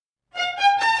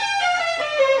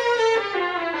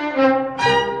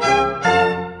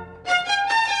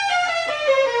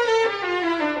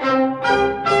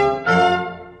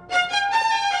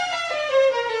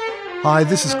Hi,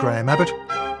 this is Graham Abbott.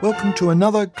 Welcome to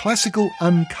another Classical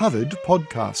Uncovered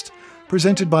podcast,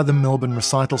 presented by the Melbourne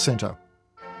Recital Centre.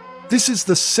 This is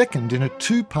the second in a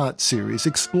two-part series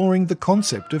exploring the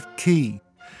concept of key.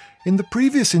 In the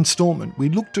previous instalment, we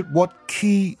looked at what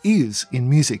key is in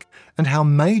music and how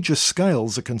major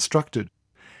scales are constructed.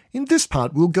 In this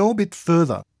part, we'll go a bit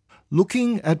further,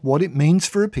 looking at what it means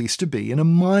for a piece to be in a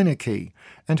minor key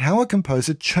and how a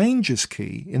composer changes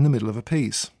key in the middle of a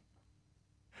piece.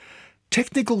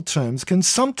 Technical terms can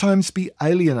sometimes be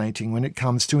alienating when it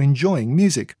comes to enjoying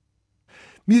music.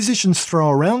 Musicians throw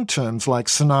around terms like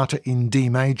sonata in D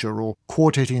major or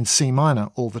quartet in C minor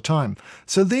all the time,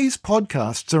 so these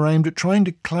podcasts are aimed at trying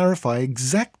to clarify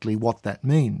exactly what that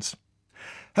means.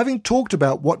 Having talked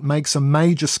about what makes a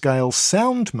major scale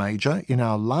sound major in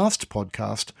our last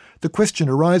podcast, the question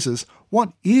arises,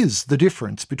 what is the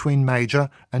difference between major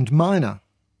and minor?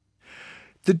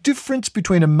 The difference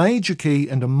between a major key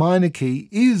and a minor key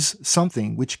is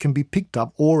something which can be picked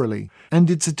up orally,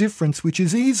 and it's a difference which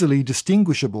is easily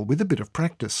distinguishable with a bit of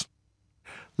practice.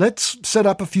 Let's set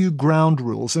up a few ground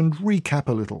rules and recap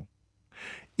a little.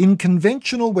 In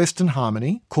conventional Western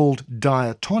harmony, called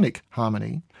diatonic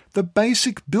harmony, the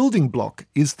basic building block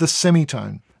is the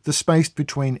semitone, the space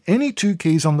between any two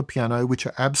keys on the piano which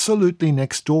are absolutely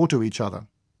next door to each other.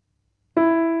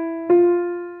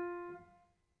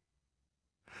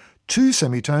 Two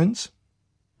semitones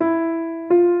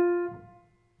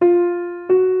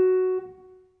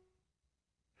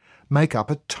make up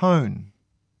a tone.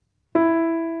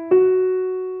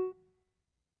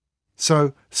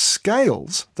 So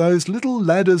scales, those little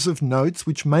ladders of notes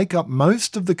which make up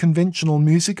most of the conventional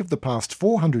music of the past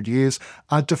 400 years,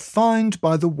 are defined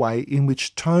by the way in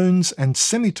which tones and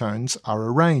semitones are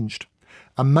arranged.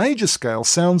 A major scale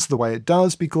sounds the way it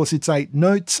does because its 8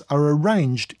 notes are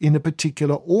arranged in a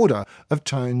particular order of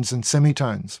tones and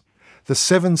semitones. The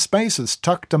 7 spaces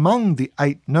tucked among the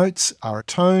 8 notes are a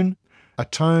tone, a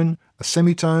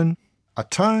semitone, a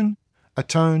tone, a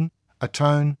tone, a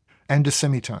tone, and a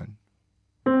semitone.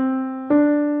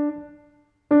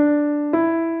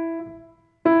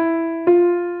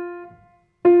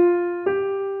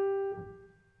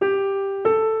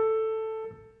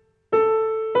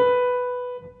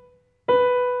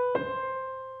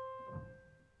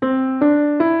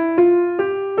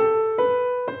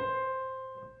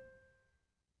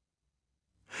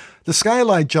 The scale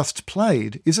I just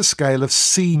played is a scale of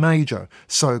C major,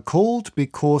 so called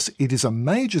because it is a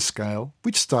major scale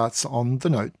which starts on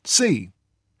the note C.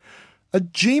 A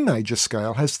G major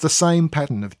scale has the same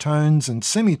pattern of tones and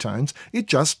semitones, it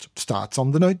just starts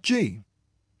on the note G.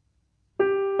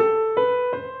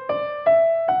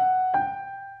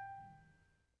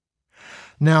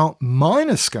 Now,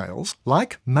 minor scales,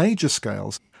 like major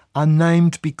scales, are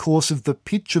named because of the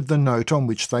pitch of the note on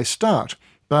which they start.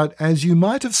 But as you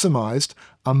might have surmised,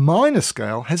 a minor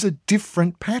scale has a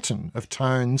different pattern of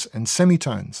tones and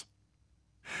semitones.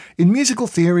 In musical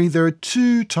theory, there are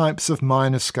 2 types of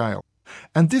minor scale,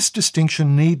 and this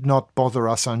distinction need not bother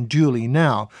us unduly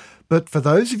now, but for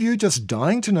those of you just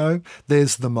dying to know,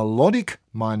 there's the melodic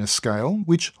minor scale,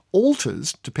 which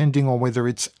alters depending on whether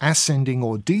it's ascending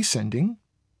or descending,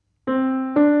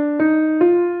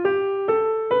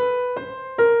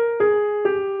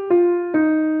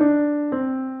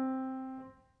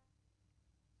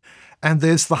 and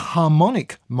there's the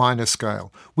harmonic minor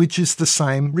scale, which is the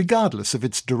same regardless of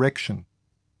its direction.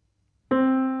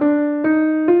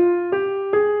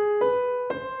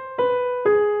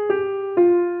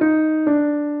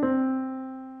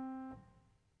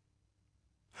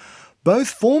 Both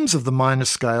forms of the minor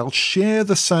scale share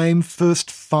the same first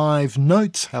 5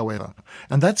 notes, however,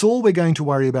 and that's all we're going to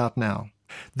worry about now.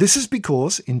 This is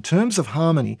because, in terms of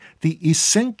harmony, the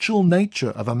essential nature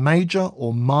of a major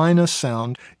or minor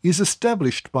sound is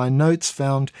established by notes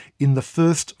found in the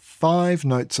first 5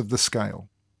 notes of the scale.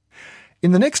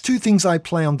 In the next 2 things I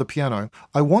play on the piano,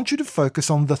 I want you to focus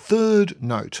on the 3rd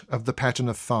note of the pattern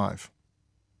of 5.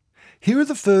 Here are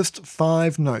the first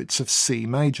 5 notes of C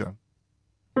major.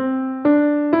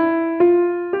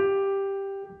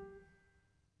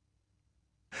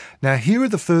 Now here are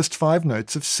the first 5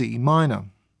 notes of C minor.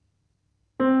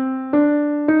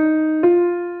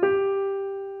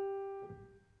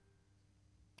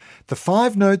 The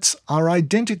 5 notes are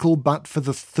identical but for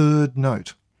the 3rd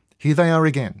note. Here they are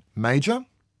again, major,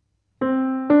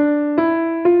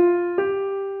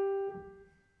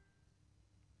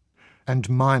 and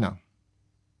minor.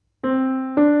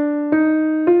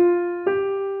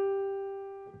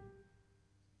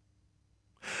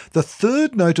 The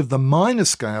third note of the minor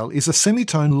scale is a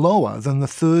semitone lower than the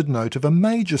third note of a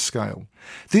major scale.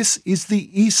 This is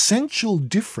the essential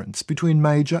difference between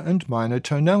major and minor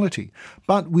tonality,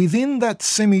 but within that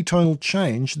semitonal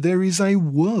change there is a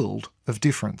world of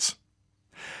difference.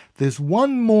 There's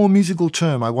one more musical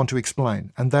term I want to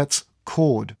explain, and that's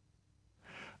chord.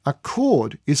 A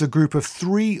chord is a group of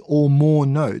 3 or more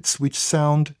notes which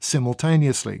sound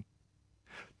simultaneously.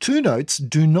 2 notes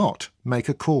do not make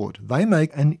a chord, they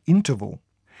make an interval.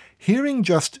 Hearing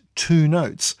just 2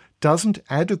 notes doesn't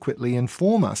adequately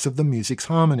inform us of the music's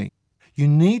harmony. You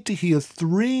need to hear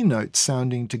 3 notes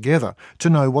sounding together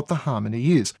to know what the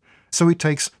harmony is, so it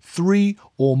takes 3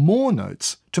 or more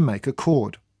notes to make a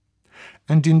chord.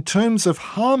 And in terms of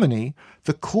harmony,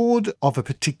 the chord of a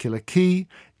particular key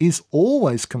is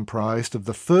always comprised of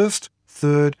the first,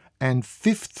 third, and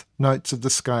fifth notes of the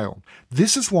scale.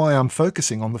 This is why I'm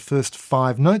focusing on the first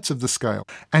 5 notes of the scale,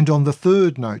 and on the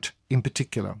third note in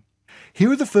particular.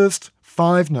 Here are the first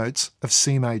 5 notes of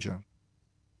C major.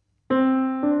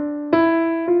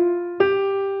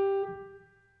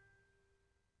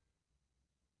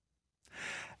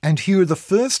 And here are the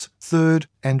first, third,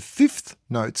 and fifth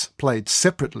notes played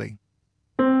separately.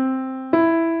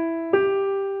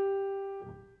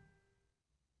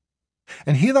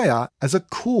 And here they are as a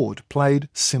chord played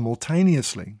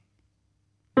simultaneously.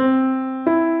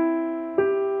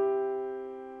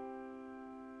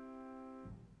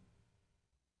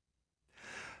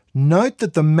 Note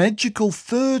that the magical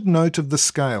third note of the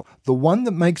scale, the one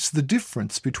that makes the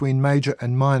difference between major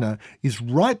and minor, is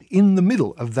right in the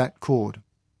middle of that chord.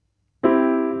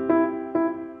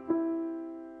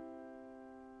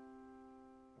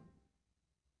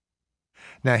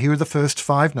 Now here are the first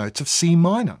 5 notes of C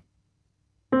minor.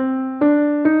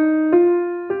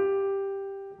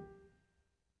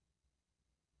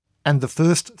 And the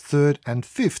first, third, and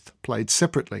fifth played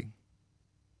separately.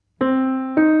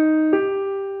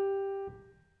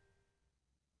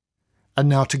 And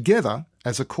now together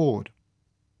as a chord.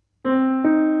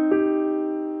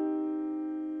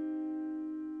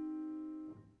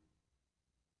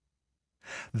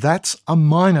 That's a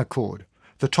minor chord.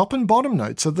 The top and bottom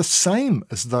notes are the same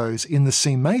as those in the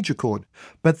C major chord,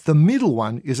 but the middle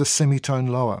one is a semitone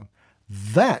lower.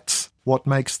 That's what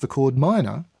makes the chord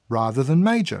minor rather than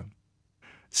major.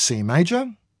 C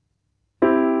major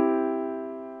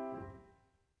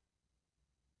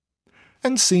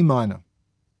and C minor.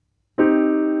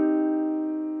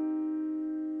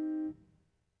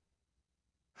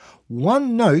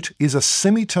 One note is a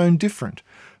semitone different,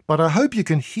 but I hope you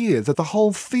can hear that the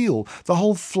whole feel, the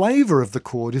whole flavour of the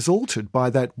chord is altered by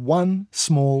that one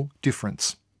small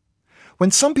difference.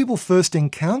 When some people first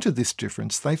encounter this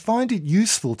difference, they find it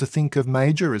useful to think of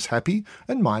major as happy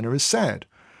and minor as sad.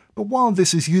 But while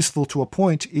this is useful to a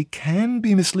point, it can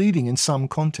be misleading in some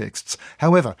contexts.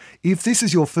 However, if this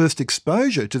is your first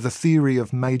exposure to the theory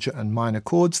of major and minor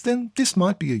chords, then this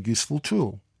might be a useful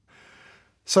tool.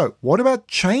 So, what about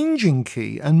changing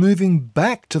key and moving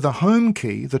back to the home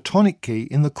key, the tonic key,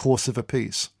 in the course of a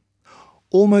piece?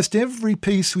 Almost every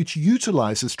piece which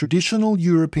utilises traditional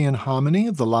European harmony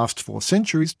of the last 4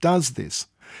 centuries does this.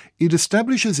 It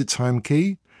establishes its home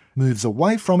key, moves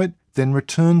away from it, then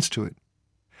returns to it.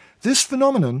 This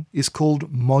phenomenon is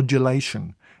called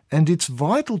modulation, and it's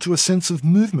vital to a sense of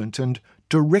movement and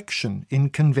direction in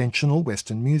conventional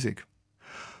Western music.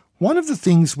 One of the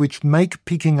things which make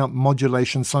picking up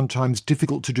modulation sometimes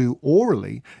difficult to do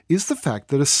orally is the fact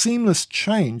that a seamless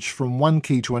change from one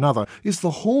key to another is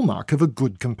the hallmark of a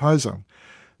good composer.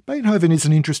 Beethoven is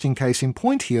an interesting case in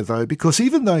point here, though, because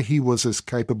even though he was as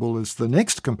capable as the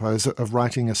next composer of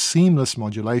writing a seamless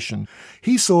modulation,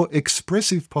 he saw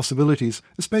expressive possibilities,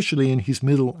 especially in his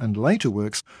middle and later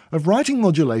works, of writing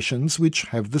modulations which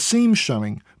have the seams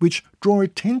showing, which draw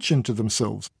attention to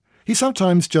themselves. He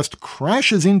sometimes just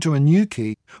crashes into a new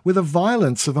key with the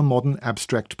violence of a modern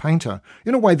abstract painter,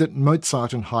 in a way that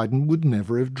Mozart and Haydn would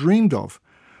never have dreamed of.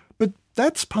 But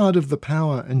that's part of the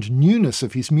power and newness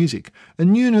of his music, a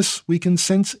newness we can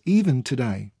sense even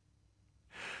today.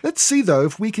 Let's see, though,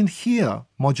 if we can hear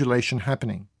modulation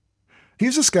happening.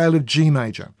 Here's a scale of G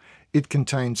major. It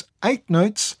contains 8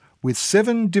 notes with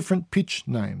 7 different pitch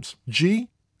names: G,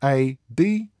 A,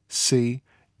 B, C,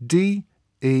 D,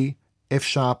 E, F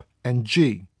sharp, and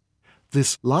G.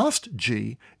 This last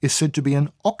G is said to be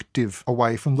an octave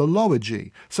away from the lower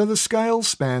G, so the scale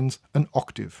spans an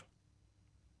octave.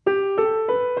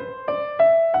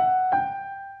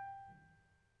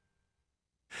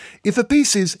 If a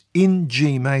piece is in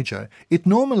G major, it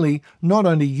normally not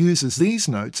only uses these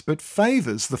notes but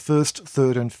favours the first,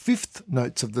 third and fifth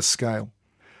notes of the scale.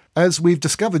 As we've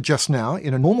discovered just now,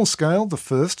 in a normal scale, the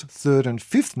first, third and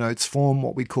fifth notes form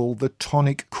what we call the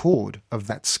tonic chord of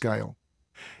that scale.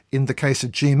 In the case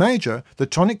of G major, the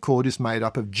tonic chord is made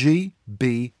up of G,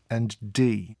 B and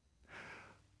D.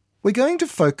 We're going to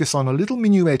focus on a little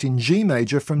minuet in G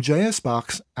major from J.S.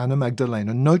 Bach's Anna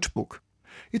Magdalena notebook.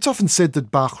 It's often said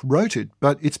that Bach wrote it,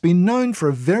 but it's been known for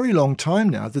a very long time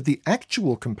now that the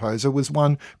actual composer was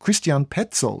one Christian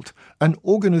Petzold, an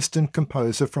organist and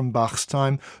composer from Bach's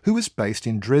time who was based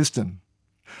in Dresden.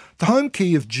 The home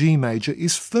key of G major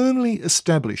is firmly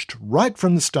established right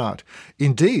from the start.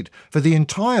 Indeed, for the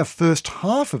entire first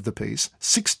half of the piece,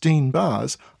 16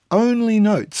 bars, only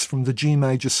notes from the G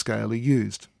major scale are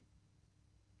used.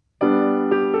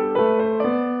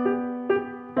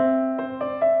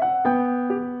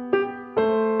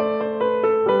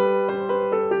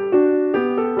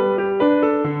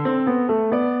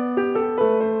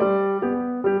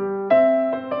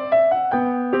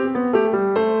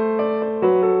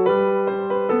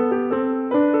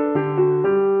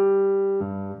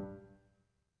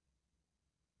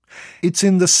 It's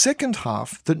in the second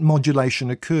half that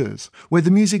modulation occurs, where the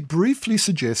music briefly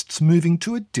suggests moving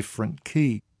to a different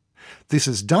key. This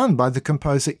is done by the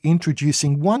composer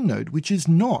introducing one note which is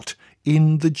not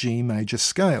in the G major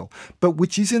scale, but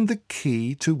which is in the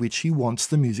key to which he wants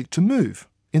the music to move,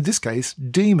 in this case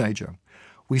D major.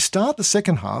 We start the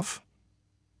second half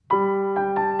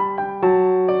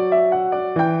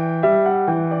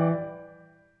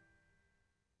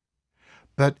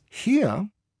but here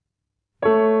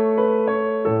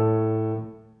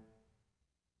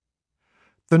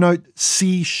the note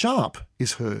C sharp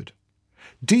is heard.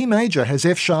 D major has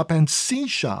F sharp and C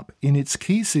sharp in its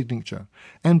key signature,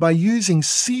 and by using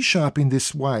C sharp in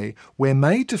this way, we're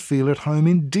made to feel at home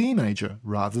in D major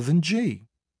rather than G.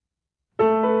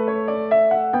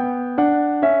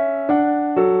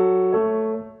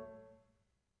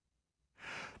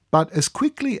 But as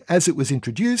quickly as it was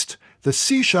introduced, the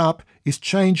C sharp is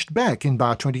changed back in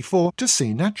bar 24 to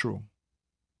C natural.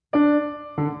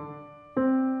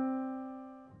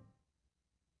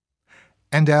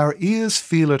 And our ears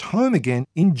feel at home again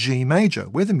in G major,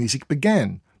 where the music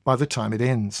began, by the time it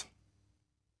ends.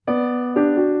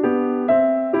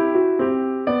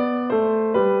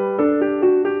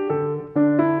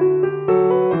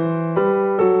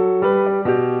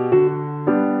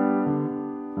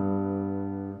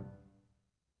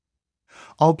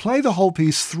 I'll play the whole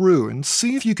piece through and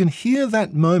see if you can hear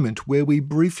that moment where we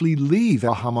briefly leave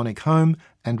our harmonic home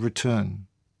and return.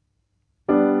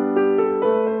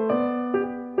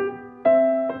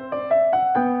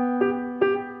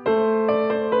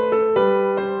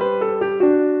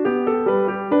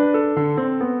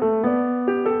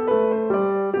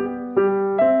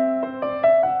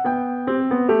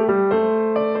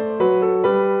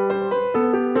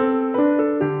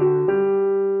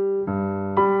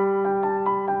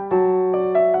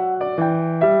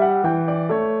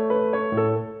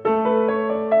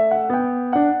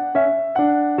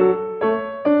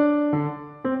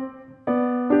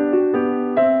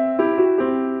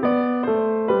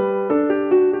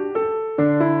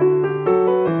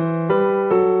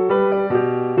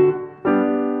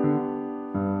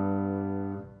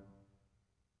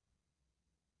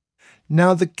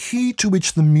 Now, the key to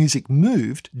which the music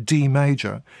moved, D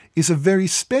major, is a very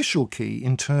special key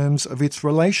in terms of its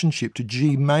relationship to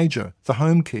G major, the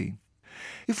home key.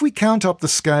 If we count up the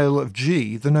scale of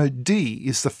G, the note D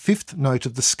is the fifth note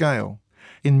of the scale.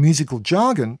 In musical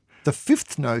jargon, the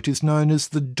fifth note is known as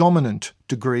the dominant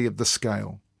degree of the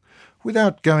scale.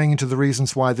 Without going into the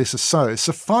reasons why this is so,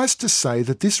 suffice to say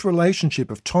that this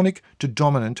relationship of tonic to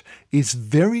dominant is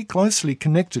very closely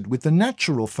connected with the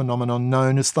natural phenomenon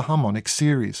known as the harmonic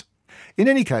series. In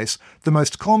any case, the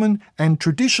most common and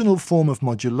traditional form of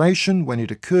modulation when it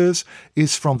occurs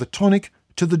is from the tonic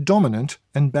to the dominant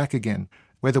and back again,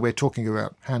 whether we're talking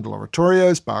about Handel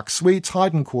oratorios, Bach suites,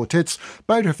 Haydn quartets,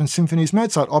 Beethoven symphonies,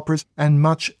 Mozart operas, and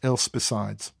much else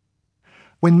besides.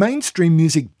 When mainstream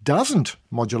music doesn't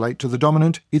modulate to the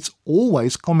dominant, it's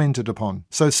always commented upon,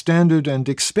 so standard and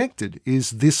expected is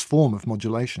this form of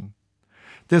modulation.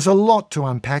 There's a lot to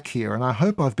unpack here, and I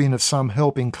hope I've been of some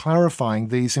help in clarifying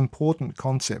these important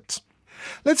concepts.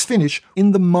 Let's finish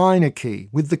in the minor key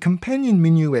with the companion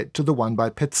minuet to the one by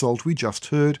Petzold we just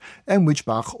heard, and which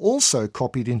Bach also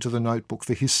copied into the notebook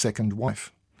for his second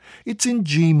wife. It's in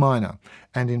G minor,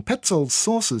 and in Petzold's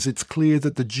sources it's clear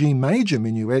that the G major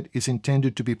minuet is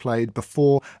intended to be played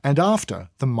before and after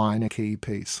the minor key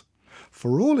piece.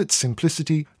 For all its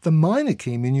simplicity, the minor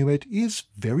key minuet is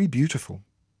very beautiful.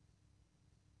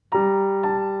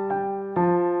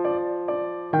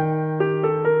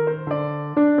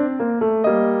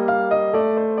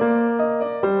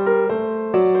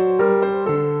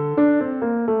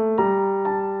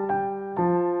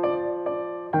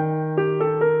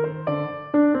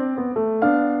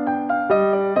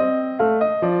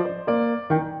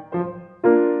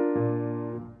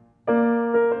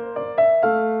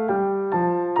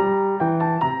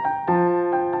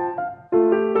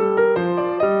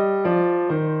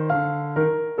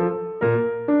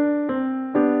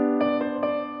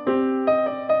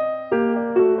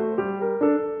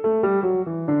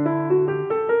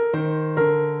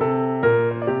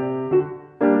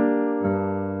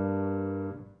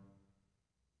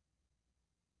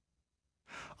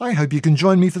 I hope you can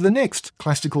join me for the next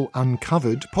Classical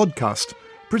Uncovered podcast,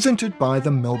 presented by the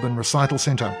Melbourne Recital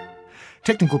Centre.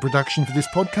 Technical production for this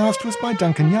podcast was by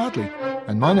Duncan Yardley,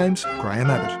 and my name's Graham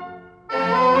Abbott.